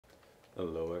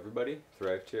Hello everybody,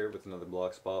 Thrived here with another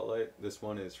blog spotlight. This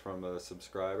one is from a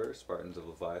subscriber, Spartans of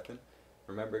Leviathan.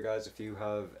 Remember guys, if you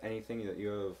have anything that you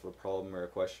have a problem or a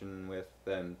question with,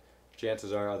 then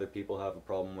chances are other people have a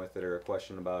problem with it or a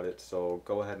question about it, so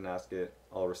go ahead and ask it.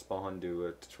 I'll respond, do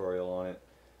a tutorial on it,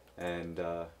 and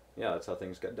yeah, that's how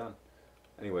things get done.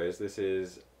 Anyways, this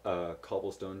is a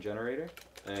Cobblestone Generator,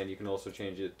 and you can also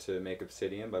change it to make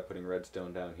Obsidian by putting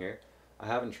redstone down here. I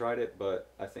haven't tried it, but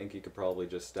I think you could probably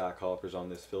just stack hoppers on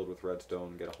this filled with redstone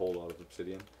and get a whole lot of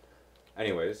obsidian.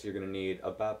 Anyways, you're going to need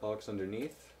a bat box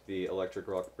underneath, the electric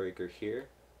rock breaker here,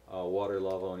 water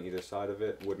lava on either side of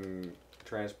it, wooden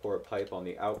transport pipe on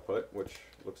the output, which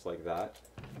looks like that.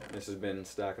 This has been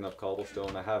stacking up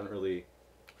cobblestone. I haven't really,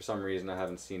 for some reason, I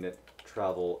haven't seen it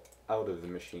travel out of the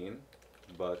machine,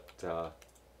 but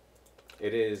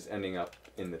it is ending up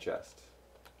in the chest.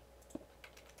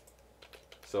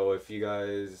 So if you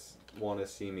guys want to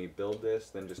see me build this,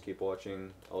 then just keep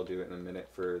watching. I'll do it in a minute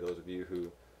for those of you who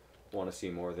want to see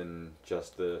more than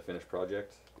just the finished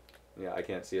project. Yeah, I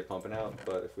can't see it pumping out,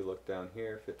 but if we look down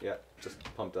here, yeah, just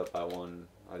pumped up by one.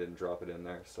 I didn't drop it in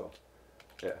there, so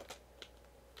yeah.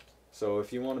 So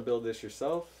if you want to build this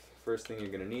yourself, first thing you're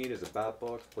going to need is a bat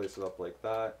box. Place it up like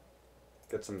that.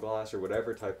 Get some glass or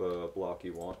whatever type of block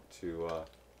you want to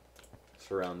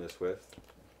surround this with.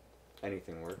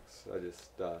 Anything works. I just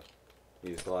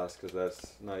use glass because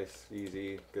that's nice,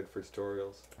 easy, good for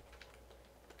tutorials.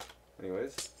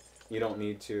 Anyways, you don't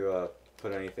need to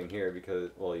put anything here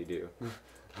because, well, you do.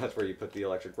 That's where you put the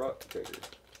electric rock breaker.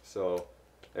 So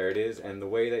there it is, and the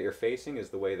way that you're facing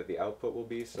is the way that the output will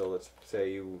be. So let's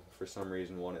say you, for some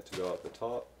reason, want it to go out the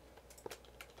top.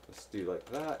 Let's do like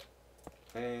that,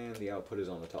 and the output is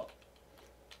on the top.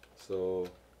 So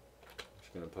I'm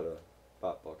just going to put a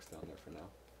bat box down there for now.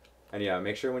 And yeah,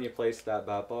 make sure when you place that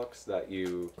bat box that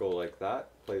you go like that,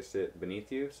 place it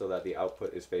beneath you so that the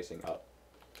output is facing up.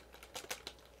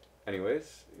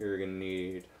 Anyways, you're going to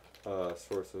need a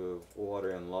source of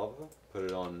water and lava. Put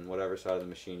it on whatever side of the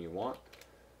machine you want.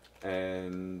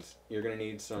 And you're going to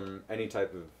need any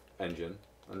type of engine.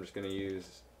 I'm just going to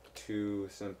use two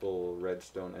simple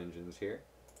redstone engines here.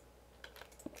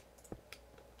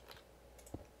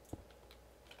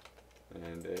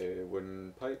 And a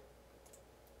wooden pipe.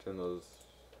 Turn those,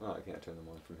 oh, I can't turn them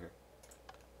on from here.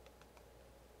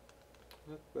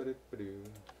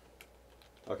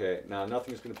 Okay, now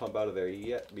nothing's going to pump out of there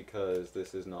yet because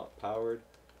this is not powered.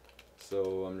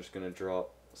 So I'm just going to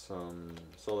drop some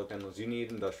solar panels. You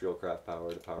need industrial craft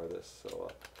power to power this,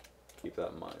 so keep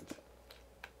that in mind.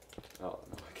 Oh,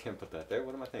 no, I can't put that there.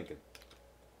 What am I thinking?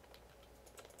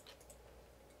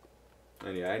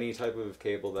 And yeah, any type of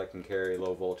cable that can carry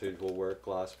low voltage will work.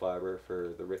 Glass fiber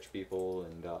for the rich people,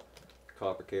 and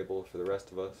copper cable for the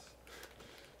rest of us,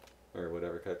 or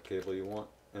whatever type of cable you want.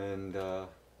 And here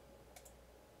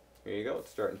you go,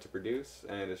 it's starting to produce,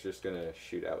 and it's just gonna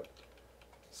shoot out.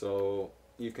 So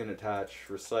you can attach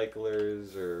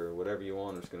recyclers or whatever you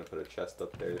want. I'm just gonna put a chest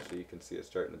up there so you can see it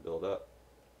starting to build up.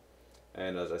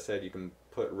 And as I said, you can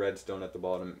put redstone at the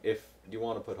bottom. If you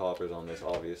want to put hoppers on this,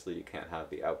 obviously you can't have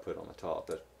the output on the top.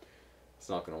 It's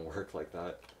not going to work like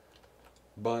that.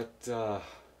 But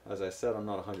as I said, I'm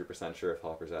not 100% sure if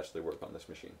hoppers actually work on this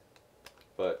machine.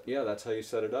 But yeah, that's how you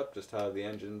set it up. Just have the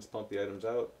engines pump the items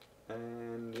out.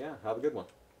 And yeah, have a good one.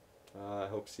 I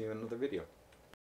hope to see you in another video.